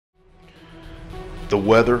The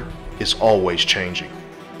weather is always changing.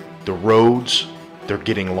 The roads, they're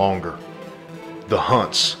getting longer. The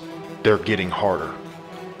hunts, they're getting harder.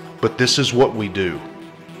 But this is what we do.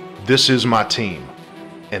 This is my team,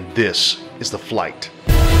 and this is the flight.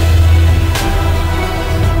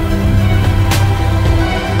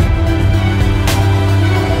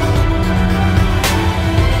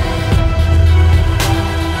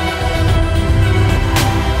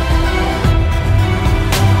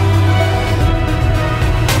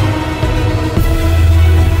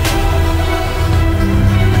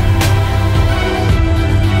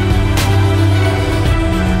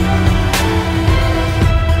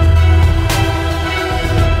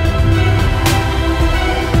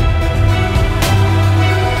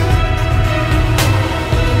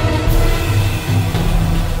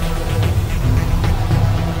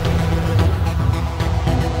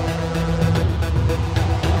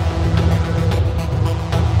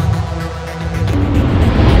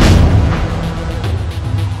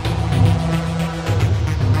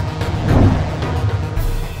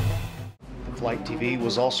 Flight TV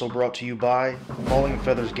was also brought to you by Falling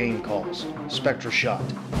Feathers Game Calls, Spectra Shot,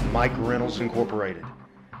 Mike Reynolds Incorporated,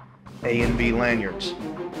 A&B Lanyards,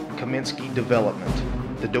 Kaminsky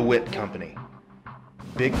Development, The DeWitt Company,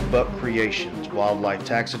 Big Buck Creations, Wildlife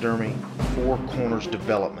Taxidermy, Four Corners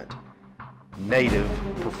Development, Native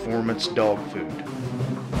Performance Dog Food,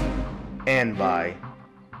 and by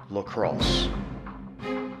Lacrosse.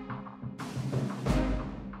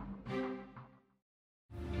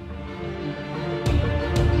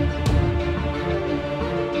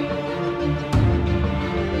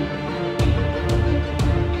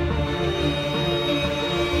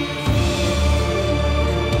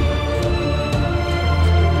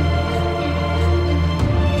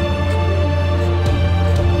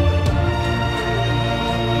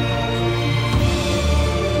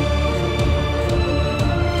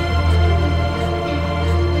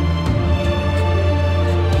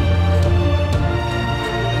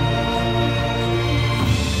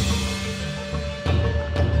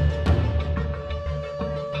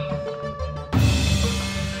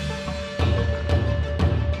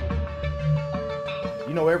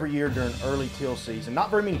 You know, every year during early teal season,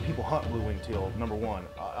 not very many people hunt blue-winged teal, number one.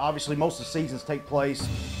 Obviously, most of the seasons take place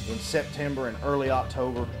in September and early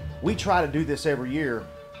October. We try to do this every year,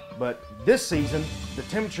 but this season, the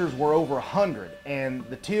temperatures were over 100, and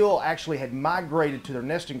the teal actually had migrated to their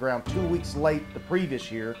nesting ground 2 weeks late the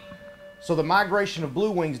previous year, so the migration of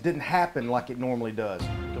blue wings didn't happen like it normally does.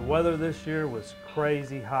 The weather this year was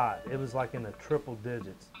crazy hot. It was like in the triple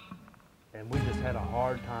digits. And we just had a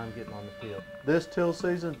hard time getting on the field. This teal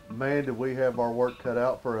season, man, did we have our work cut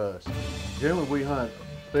out for us. Generally, we hunt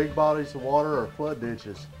big bodies of water or flood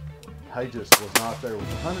ditches. Hay just was not there. With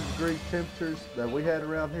 100-degree temperatures that we had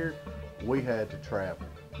around here, we had to travel.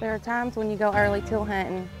 There are times when you go early teal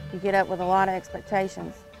hunting, you get up with a lot of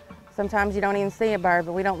expectations. Sometimes you don't even see a bird,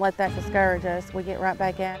 but we don't let that discourage us. We get right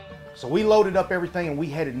back at it. So we loaded up everything and we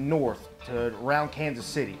headed north to around Kansas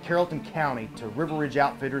City, Carrollton County, to River Ridge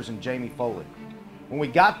Outfitters and Jamie Foley. When we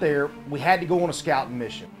got there, we had to go on a scouting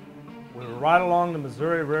mission. We were right along the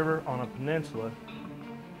Missouri River on a peninsula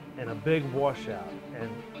in a big washout, and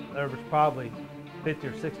there was probably 50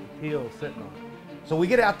 or 60 teal sitting on it. So we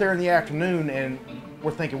get out there in the afternoon and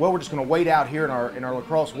we're thinking, well, we're just going to wait out here in our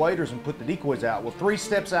lacrosse waders and put the decoys out. Well, 3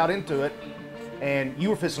 steps out into it and you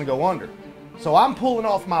were fixing to go under. So I'm pulling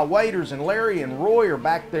off my waders and Larry and Roy are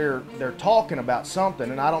back there, they're talking about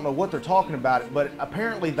something, and I don't know what they're talking about, but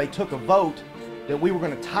apparently they took a vote that we were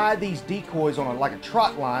going to tie these decoys on like a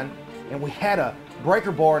trot line, and we had a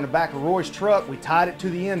breaker bar in the back of Roy's truck. We tied it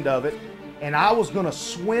to the end of it, and I was going to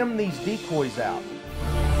swim these decoys out.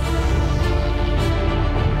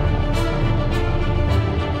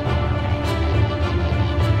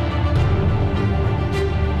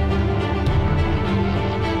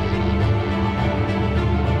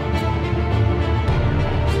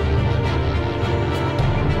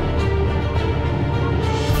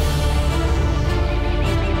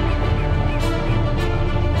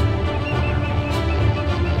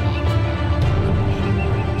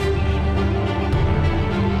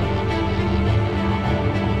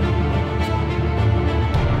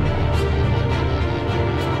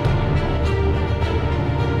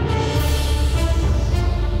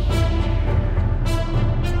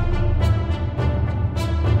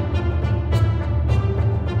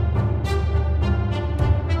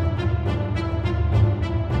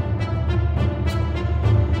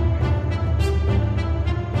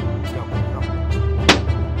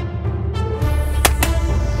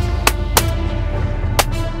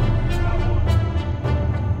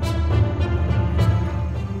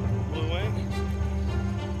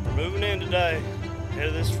 coming in today, head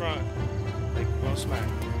of this front. I think we're gonna smack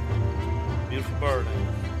it. Beautiful bird, ain't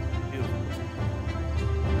it? Beautiful.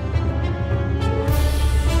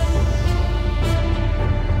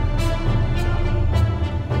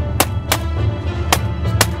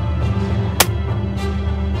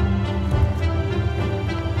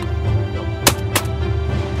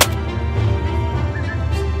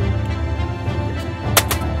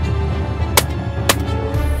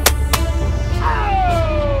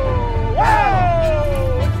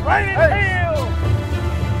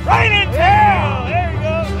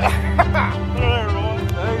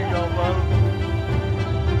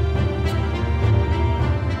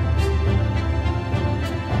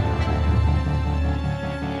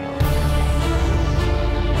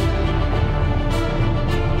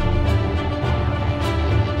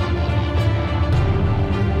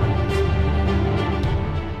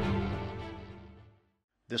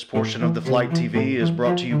 This portion of the Flight TV is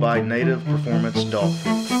brought to you by Native Performance Dog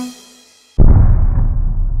Food.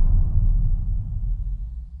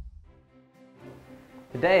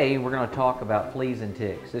 Today we're going to talk about fleas and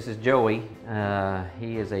ticks. This is Joey.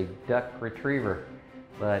 He is a duck retriever,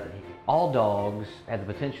 but all dogs have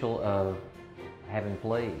the potential of having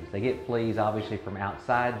fleas. They get fleas obviously from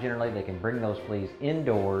outside generally. They can bring those fleas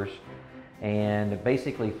indoors, and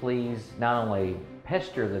basically fleas not only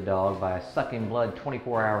pester the dog by sucking blood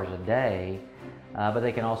 24 hours a day, but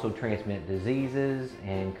they can also transmit diseases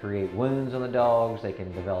and create wounds on the dogs. They can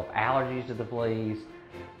develop allergies to the fleas.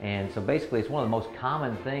 And so basically it's one of the most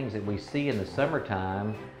common things that we see in the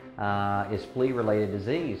summertime is flea-related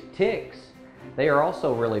disease. Ticks, they are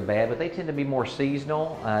also really bad, but they tend to be more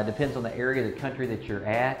seasonal. Depends on the area of the country that you're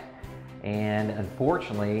at. And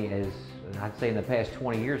unfortunately, as I'd say in the past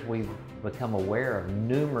 20 years, we've become aware of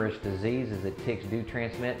numerous diseases that ticks do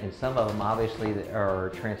transmit, and some of them obviously that are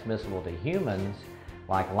transmissible to humans,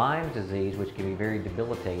 like Lyme's disease, which can be very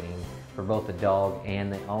debilitating for both the dog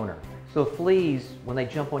and the owner. So fleas, when they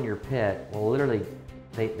jump on your pet, well, literally,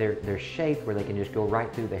 they're shaped where they can just go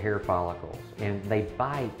right through the hair follicles, and they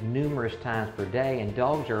bite numerous times per day, and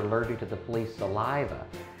dogs are allergic to the flea's saliva.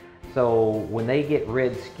 So when they get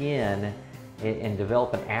red skin and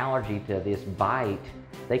develop an allergy to this bite,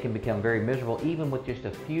 they can become very miserable even with just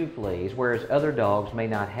a few fleas, whereas other dogs may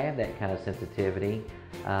not have that kind of sensitivity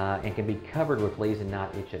and can be covered with fleas and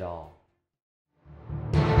not itch at all.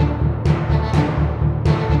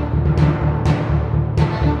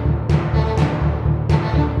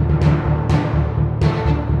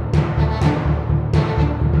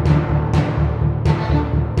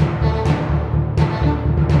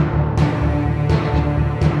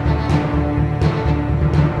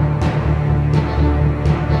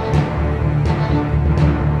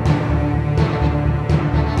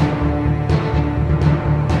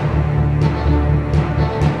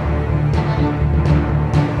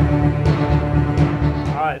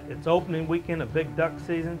 It's opening weekend of big duck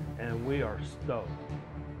season, and we are stoked.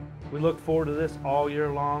 We look forward to this all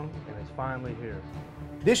year long, and it's finally here.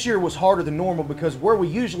 This year was harder than normal because where we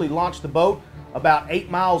usually launch the boat, about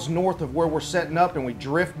 8 miles north of where we're setting up, and we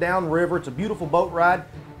drift down river, it's a beautiful boat ride,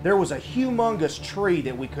 there was a humongous tree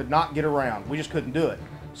that we could not get around. We just couldn't do it.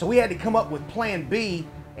 So we had to come up with plan B,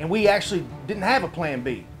 and we actually didn't have a plan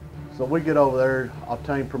B. So we get over there,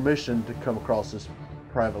 obtain permission to come across this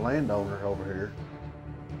private landowner over here,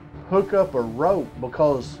 hook up a rope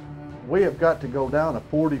because we have got to go down a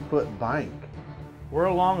 40-foot bank. We're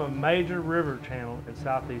along a major river channel in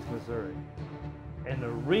southeast Missouri. And the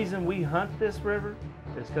reason we hunt this river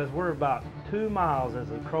is because we're about 2 miles as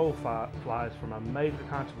the crow flies from a major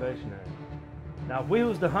conservation area. Now if we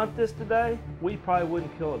was to hunt this today, we probably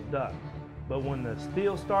wouldn't kill a duck. But when the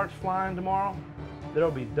steel starts flying tomorrow, there'll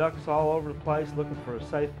be ducks all over the place looking for a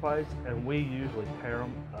safe place, and we usually tear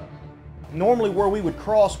them up. Normally where we would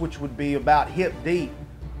cross, which would be about hip deep,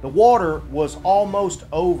 the water was almost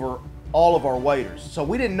over all of our waders. So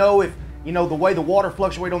we didn't know if, the way the water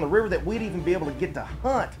fluctuated on the river, that we'd even be able to get to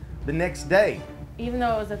hunt the next day. Even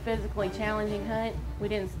though it was a physically challenging hunt, we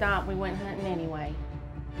didn't stop, we went hunting anyway.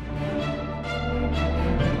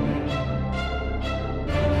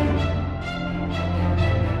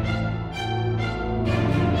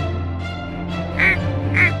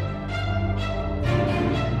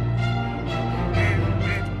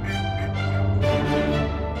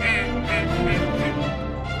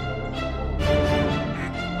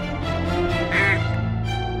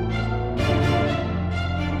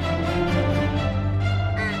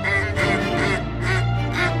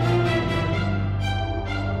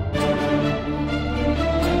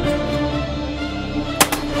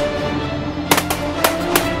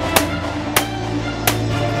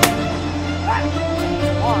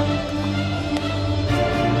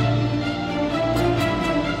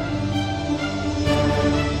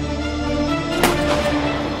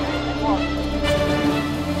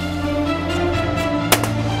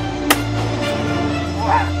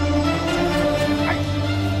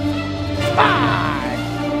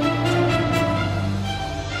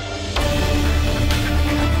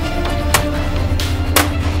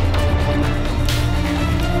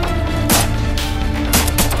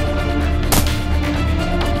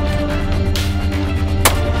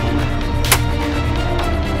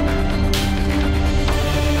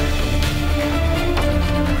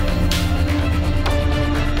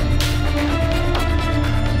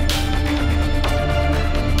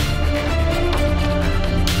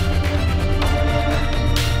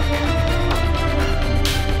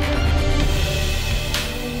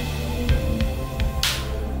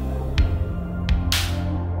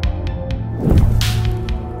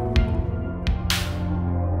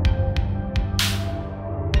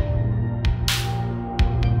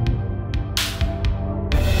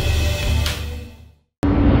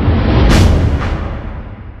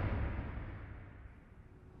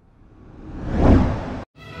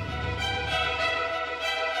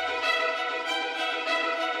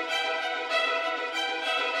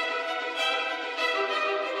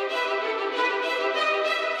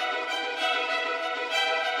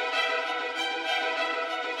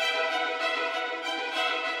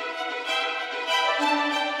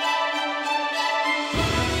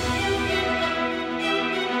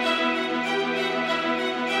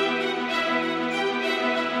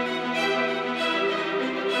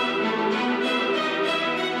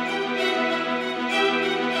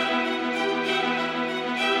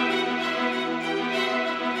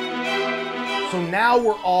 So now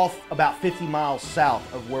we're off about 50 miles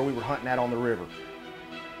south of where we were hunting at on the river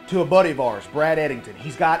to a buddy of ours, Brad Eddington.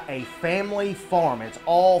 He's got a family farm. It's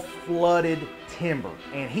all flooded timber.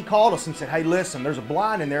 And he called us and said, hey, listen, there's a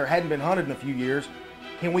blind in there. It hadn't been hunted in a few years.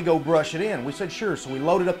 Can we go brush it in? We said, sure. So we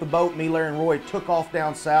loaded up the boat. Me, Larry, and Roy took off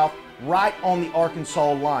down south right on the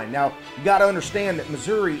Arkansas line. Now, you got to understand that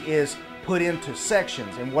Missouri is put into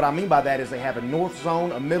sections. And what I mean by that is they have a north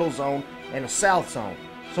zone, a middle zone, and a south zone.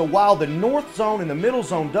 So while the north zone and the middle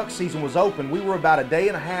zone duck season was open, we were about a day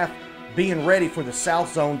and a half being ready for the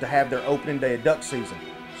south zone to have their opening day of duck season.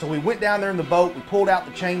 So we went down there in the boat, we pulled out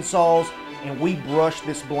the chainsaws, and we brushed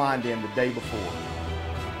this blind in the day before.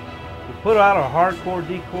 We put out our hardcore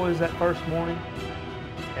decoys that first morning,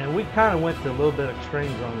 and we kind of went to a little bit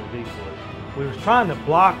extremes on the decoys. We was trying to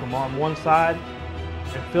block them on one side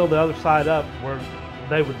and fill the other side up where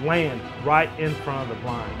they would land right in front of the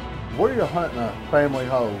blind. We're hunting a family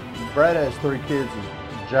home. Brad has 3 kids,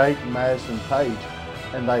 Jake, Madison, Paige,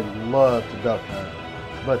 and they love to duck hunt.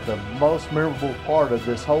 But the most memorable part of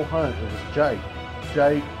this whole hunt was Jake.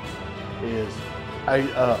 Jake is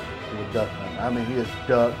ate up with duck hunting. I mean, he is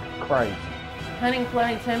duck crazy. Hunting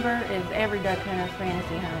flooded timber is every duck hunter's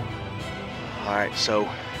fantasy hunt. All right, so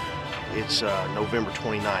it's November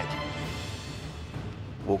 29th.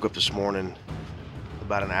 Woke up this morning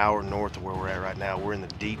about an hour north of where we're at right now. We're in the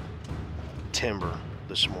deep timber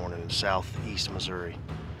this morning in southeast Missouri.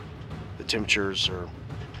 The temperatures are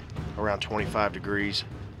around 25 degrees.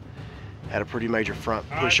 Had a pretty major front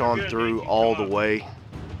push on through all the way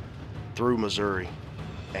through Missouri.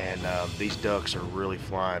 And these ducks are really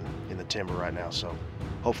flying in the timber right now. So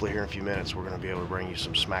hopefully here in a few minutes we're gonna be able to bring you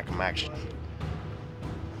some smack 'em action.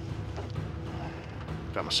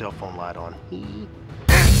 Got my cell phone light on.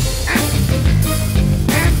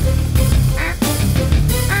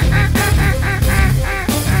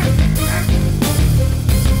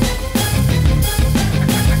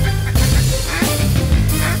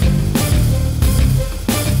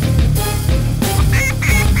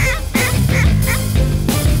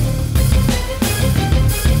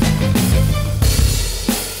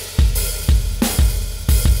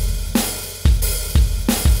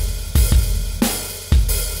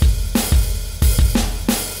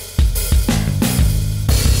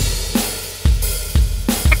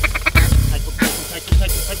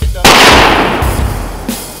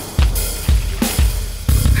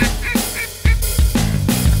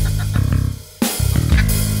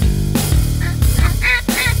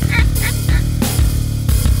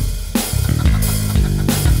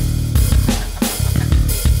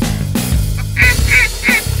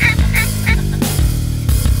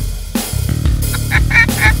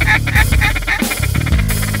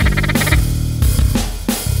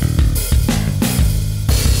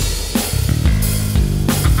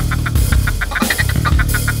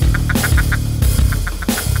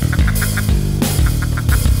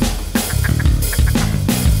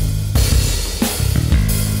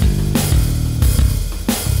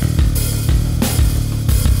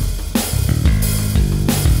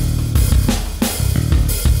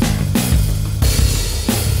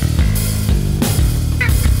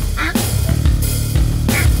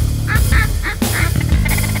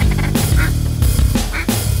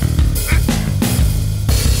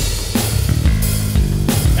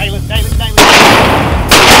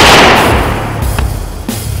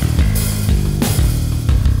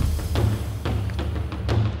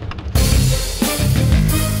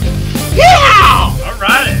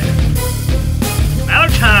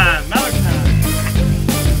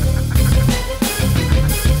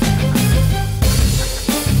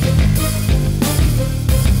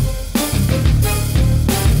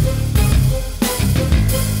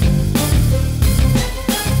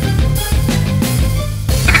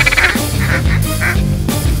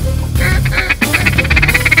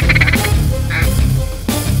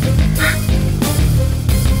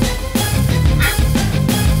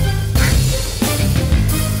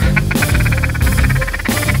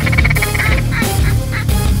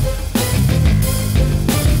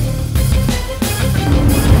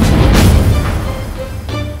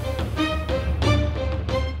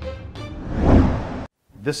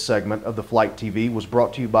 This segment of the Flight TV was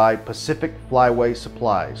brought to you by Pacific Flyway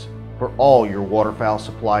Supplies for all your waterfowl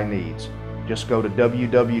supply needs. Just go to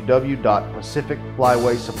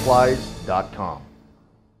www.pacificflywaysupplies.com.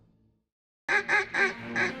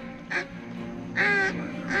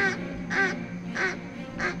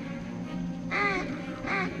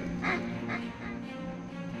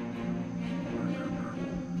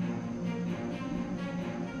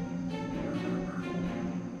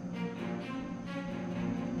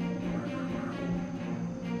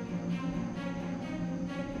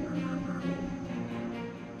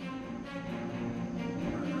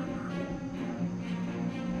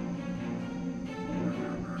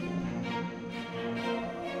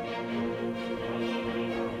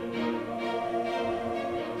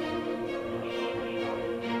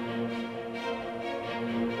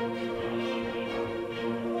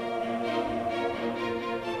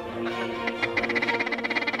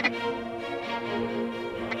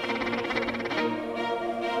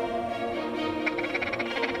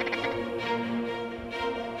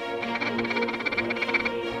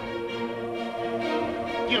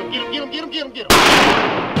 Get him, get him, get him, get him, get him, get him.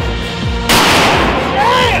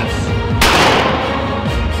 Yes!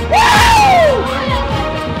 Woo!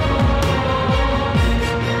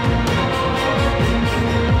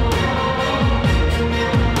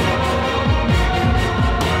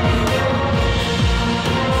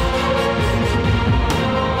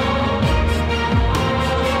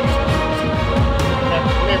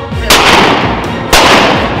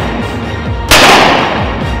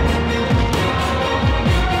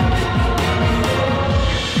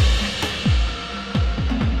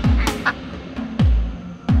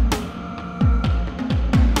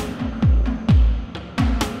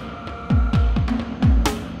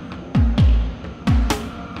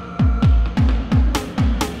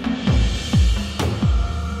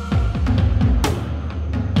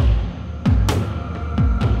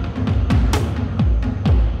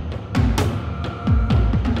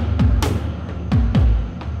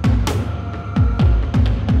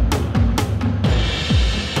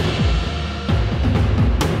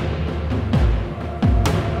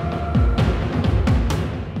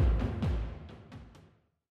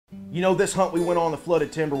 You know, this hunt we went on the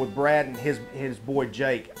flooded timber with Brad and his boy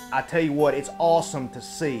Jake, I tell you what, it's awesome to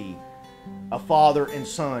see a father and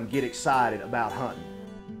son get excited about hunting.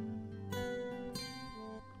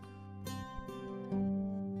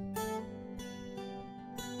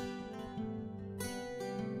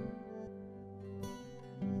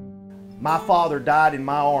 My father died in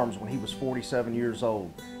my arms when he was 47 years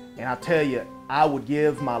old. And I tell you, I would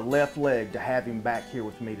give my left leg to have him back here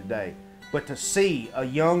with me today. But to see a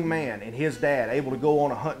young man and his dad able to go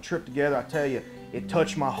on a hunting trip together, I tell you, it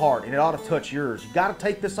touched my heart, and it ought to touch yours. You got to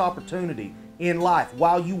take this opportunity in life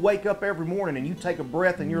while you wake up every morning and you take a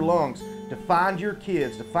breath in your lungs to find your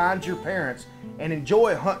kids, to find your parents, and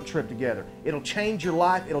enjoy a hunting trip together. It'll change your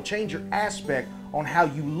life. It'll change your aspect on how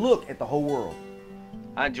you look at the whole world.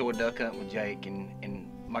 I enjoy duck hunting with Jake and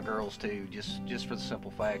my girls too, just for the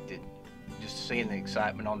simple fact that just seeing the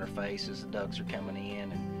excitement on their faces, the ducks are coming in,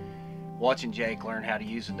 and watching Jake learn how to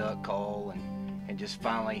use a duck call, and just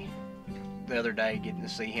finally the other day getting to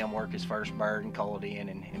see him work his first bird and call it in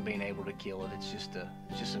and being able to kill it. It's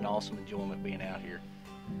just an awesome enjoyment being out here.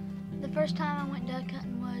 The first time I went duck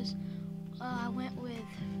hunting was I went with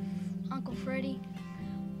Uncle Freddie.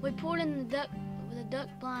 We pulled in the duck with a duck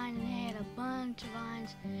blind and they had a bunch of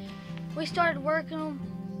vines. We started working them,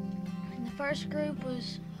 and the first group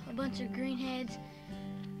was a bunch of greenheads,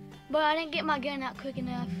 but I didn't get my gun out quick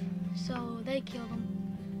enough, so they killed them.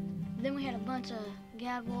 Then we had a bunch of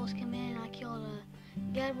gadwalls come in, and I killed a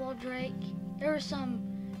gadwall drake. There were some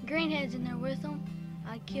greenheads in there with them.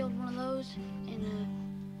 I killed one of those and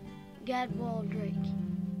a gadwall drake.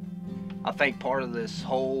 I think part of this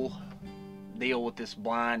whole deal with this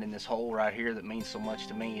blind and this hole right here that means so much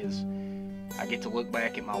to me is I get to look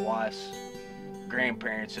back at my wife's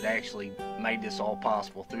grandparents that actually made this all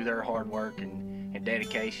possible through their hard work and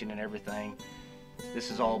dedication and everything. This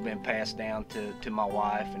has all been passed down to my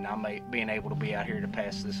wife, and I'm being able to be out here to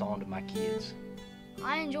pass this on to my kids.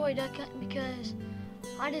 I enjoy duck hunting because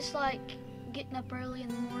I just like getting up early in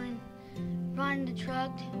the morning, riding the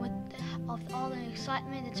truck with all the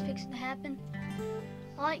excitement that's fixing to happen.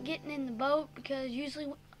 I like getting in the boat because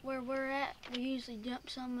usually where we're at, we usually jump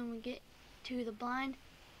some when we get to the blind.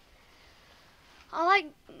 I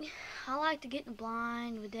like to get in the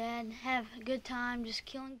blind with Dad and have a good time just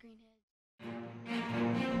killing greenheads.